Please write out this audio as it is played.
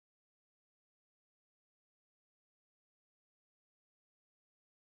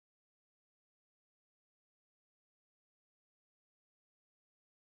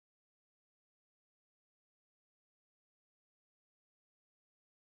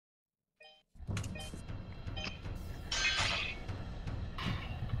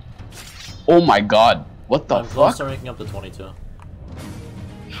Oh my god. What the I'm close fuck? to ranking up to 22.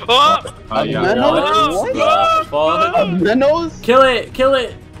 Oh! Yeah. What? What? Fuck. Menos? Kill it! Kill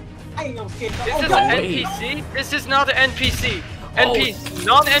it! I ain't gonna skip. This Oh, is no. an NPC? This is not an NPC. NPC,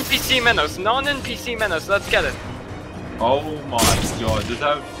 non-NPC Menos. Non-NPC Menos. Let's get it. Oh my god, does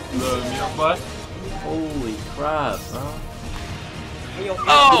that have the meal class? Holy crap, bro. Hey, yo, He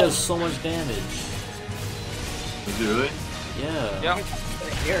Oh! does so much damage. Is it really? Yeah. Yeah.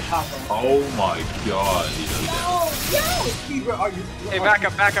 Air copper. Oh my god, he does that. Oh, yo! Speed, where are you? Hey, back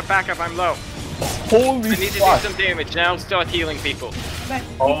up, back up, back up. I'm low. Holy I need to do fuck. some damage. Now start healing people.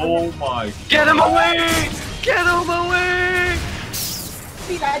 Oh my god. Get him away! Get him away!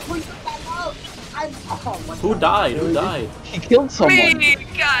 Speed, I told you that up. Who died? Who died? He killed someone. Me!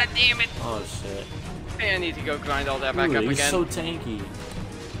 God damn it! Oh shit. Hey, I need to go grind all that back Dude, up he's again. so tanky.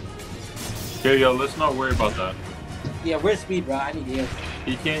 Okay, yo, let's not worry about that. Yeah, where's Speed, bro? I need heals.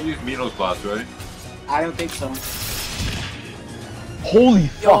 He can't use Menos class, right? I don't think so. Holy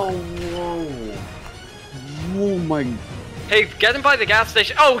Yo, fuck. whoa. Oh my. Hey, get him by the gas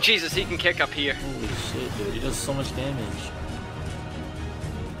station. Oh, Jesus, he can kick up here. Holy shit, dude. He does so much damage.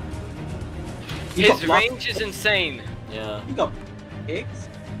 You got His blocked. range is insane. Yeah. You got pigs?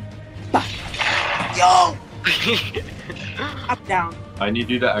 Yo! I'm down. I need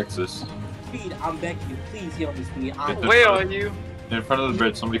you to access. Speed, I'm begging you. Please heal me, Speed. I'm Where are you? In front of the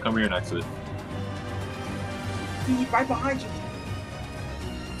bridge, somebody come here and exit. Speed right behind you.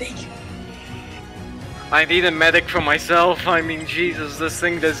 Thank you. I need a medic for myself. I mean, Jesus, this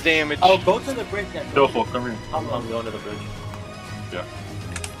thing does damage. Oh, go to the bridge then. Dofo, come here. I'm going to the bridge. Yeah.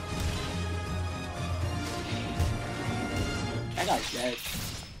 I got dead.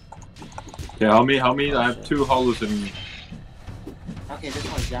 Yeah, help me. I have 2 hollows hitting me. Okay, this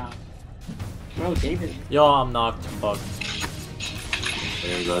one's down. Bro, David. Yo, I'm knocked. Fuck.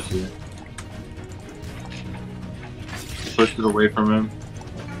 There, got you. Pushed it away from him.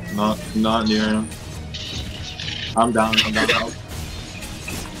 Not near him. I'm down.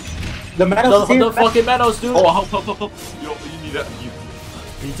 The metal The fucking Menos, dude! Oh, help. Yo, you need that.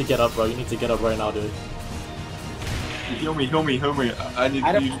 You need to get up, bro. You need to get up right now, dude. Heal me. I need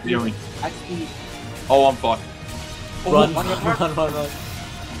you to heal me. I Speed. Oh, I'm fucked. Run, on your mark. run.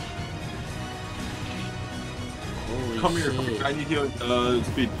 Holy Come here. shit. I need healing.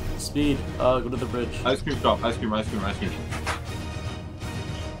 Speed. Speed, go to the bridge. Ice cream shop. Ice cream.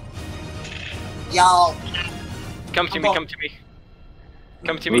 Yo! Come to me. Look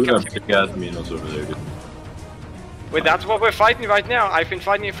at that big ass Menos over there, dude. Wait, that's what we're fighting right now. I've been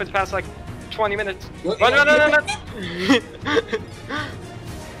fighting it for the past like 20 minutes. Yo, Run. yo,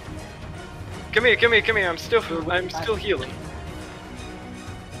 Come here. I'm still healing.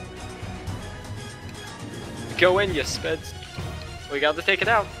 Go in, you speds. We got to take it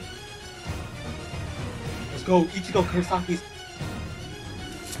out. Let's go. Ichigo Kurisaki's.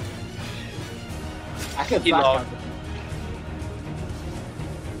 I could He flash logged. out.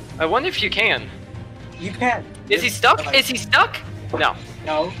 I wonder if you can. You can. Is he stuck? Is he stuck? No.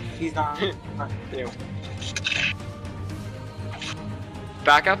 No, he's not. Ew.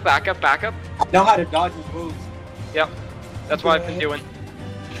 Back up. Know how to dodge his moves. Yep. That's what I've been doing.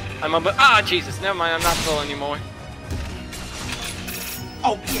 I'm up. Ah, Jesus. Never mind. I'm not full anymore.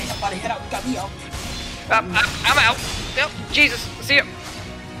 Oh, yeah, I'm about to head out. Got me out. I'm out. Yep. Jesus. See ya.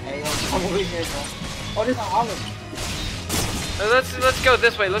 Hey, yo, come over here, bro. Oh, there's an olive. Let's go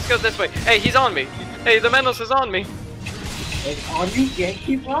this way. Hey, he's on me. Hey, the Menos is on me. It's on you, gang.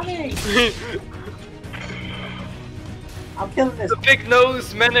 Keep running. I'm killing this. The big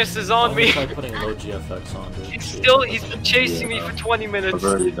nose Menace is on I'm me. gonna try putting low GFX on, dude. He's been chasing me for 20 minutes. I've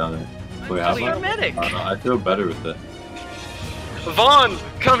already done it. Wait, have You're I? a medic. I don't know, I feel better with it. Vaughn,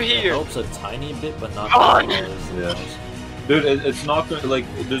 come It here. helps a tiny bit, but not On! as well as the Yeah. most. Dude, it's not gonna, like,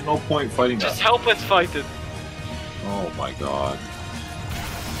 there's no point fighting Just that. help us fight it. Oh my god.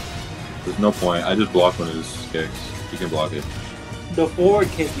 There's no point. I just block one of his kicks. You can block it. The forward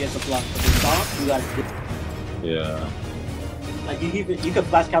kick you have to block, but the stop you gotta do. Yeah. Like you can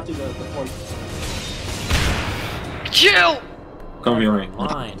flash capture the forward. Chill. Come heal me.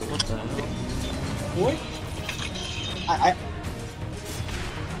 Mine. What the hell? What? I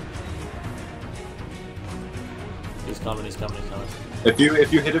He's coming. If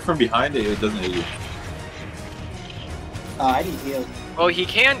you hit it from behind it doesn't hit you. I need heals. Well, he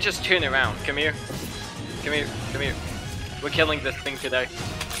can just turn around. Come here. We're killing this thing today.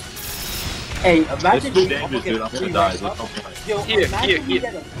 Hey, It's imagine too you dangerous, dude. I'm gonna really die. messed There's up. no point. Yo, Here, imagine here. you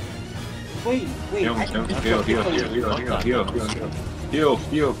get a... Wait, Heal me, I can heal.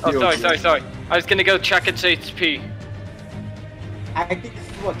 Oh, sorry. I was gonna go check its HP. I think this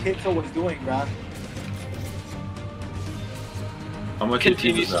is what Kitso was doing, bruh. How much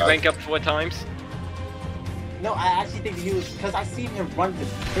Continues is to rank up 4 times. No, I actually think he was because I seen him run the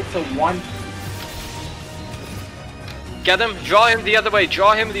Kitso one. Get him, draw him the other way,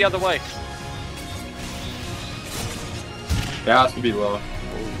 draw him the other way. It has to be low.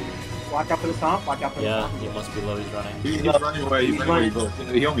 Watch out for the stomp. Watch out for the Yeah, stomp. he must be low. He's running. He's running away. He's running away.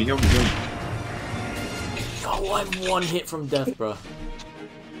 Heal me. Heal me. Heal me. Oh, I'm 1 hit from death, bro.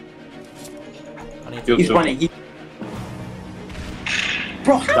 I need to. Heal He's so- running.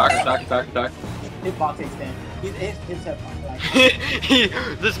 Bro, Attack. hitbox extend. His hitbox.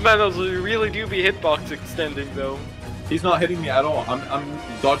 Like, This Menos really do be hitbox extending though. He's not hitting me at all. I'm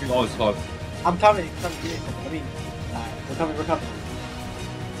dodging all his stuff. I'm coming. I mean, we're coming.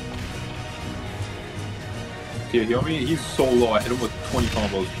 Here, heal me. He's so low. I hit him with 20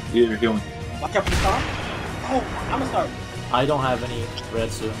 combos. Here, heal me. Watch out for the stomp. Oh, I'm gonna start. I don't have any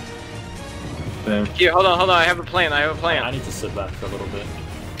red suit. Damn. Here, hold on, I have a plan, I need to sit back for a little bit.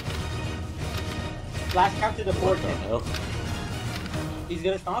 Flash capture the board. What the hell? He's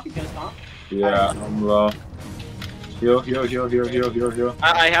gonna stomp. Yeah, I'm low. Heal.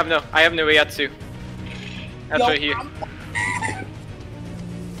 I have no Ryatsu. That's right here.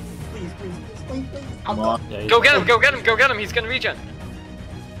 Please. Come on. Yeah, Go get him, he's gonna regen.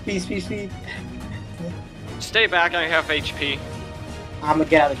 Please. Stay back, I have HP. I'm gonna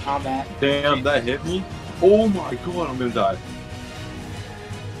get out of combat. Damn, that hit me. Oh my god, I'm gonna die.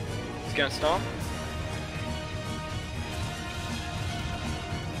 He's gonna stomp.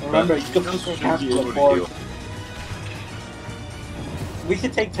 Remember, you can Should capture be able the to board. heal. We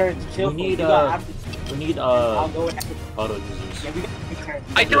should take turns. Chill. We need I'll go and auto users. yeah, we got to take turns.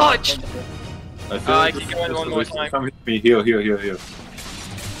 I dodged! I feel I like keep this- going this one is- more this is time. coming to me. Heal.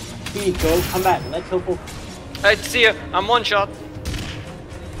 Speed, go. Come back. Let's hope. I see ya, I'm 1 shot.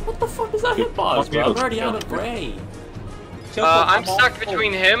 What the fuck is that hitbox, bro? I'm already out of gray. I'm stuck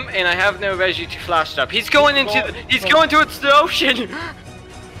between him and I have no Reggie to flash up. He's going towards the ocean!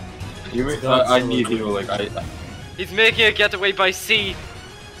 You mean, I need heal. Like He's making a getaway by sea.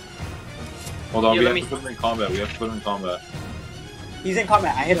 hold on. Yeah, We let have to put him in combat. He's in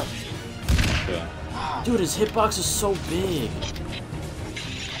combat. I hit him. Yeah. Dude, his hitbox is so big.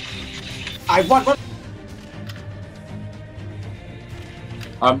 I won.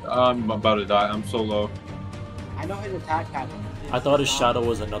 I'm about to die. I'm so low. I know his attack pattern. I thought his shadow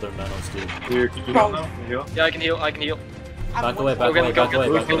was another Menos, dude. Here, can you Bro. heal now? Can you heal? Yeah, I can heal. Back away, Go get him, back away.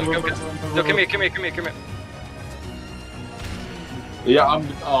 No, come here. Yeah, I'm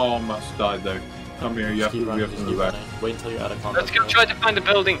almost died there. Come here. You have Keep to. We running, have to just move keep back. running. Wait until you're out of combat. Let's go try to find the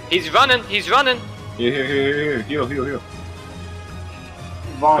building. He's running. Here. Heal.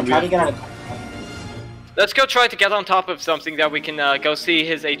 Vaughn, try to get out of combat. Let's go try to get on top of something that we can go see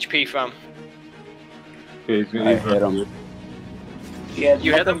his HP from. Okay, he's I gonna hit him. Yeah,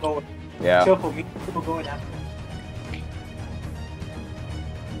 You let hit them him? go. Yeah. Chill for me. People going after.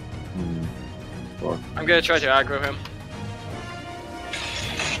 I'm gonna try to aggro him.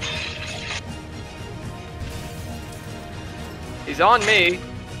 He's on me,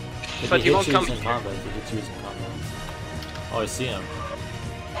 If but he hits won't you, come he's in here. combat. If he hits you, he's in combat. Oh, I see him.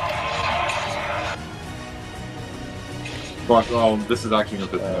 Fuck, oh, this is actually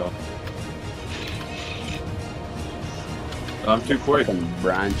gonna piss me off. I'm too quick. Fucking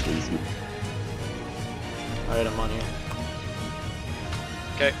branches. Alright, I'm on here.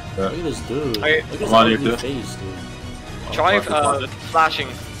 Okay, Look at this dude. Okay. Look at his I'm on here ugly too. face, dude. Oh, try fuck. flashing.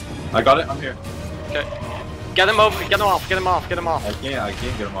 I got it. I'm here. Okay, get him over. Get him off. I can't get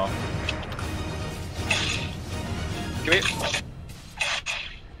him off. Come here.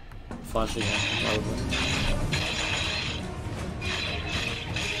 Flashing him, probably.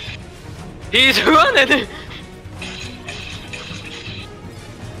 He's running.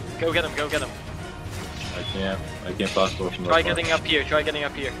 Go get him. I can't fast forward from Try that getting up here.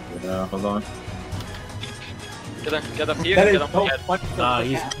 Yeah, hold on. Get up here. That Get is on so my head. funny. Nah,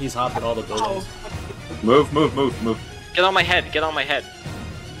 he's hopping all the buildings. Move. Get on my head.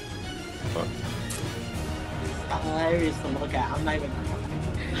 Hilarious to look at. I'm not even.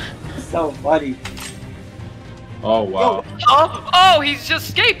 So funny. Oh wow. Oh, he's just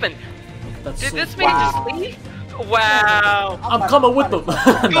escaping. That's Did so this man Wow. just leave? Wow. I'm coming with them. Go,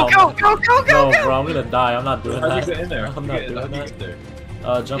 No, go. no, bro, I'm gonna die. I'm not doing How'd you that. get in there? I'm not doing How'd you that. get there?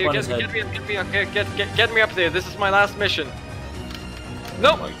 Jump Here, on his head. get me up there. This is my last mission.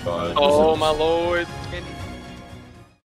 Nope. Oh my god. Oh my lord.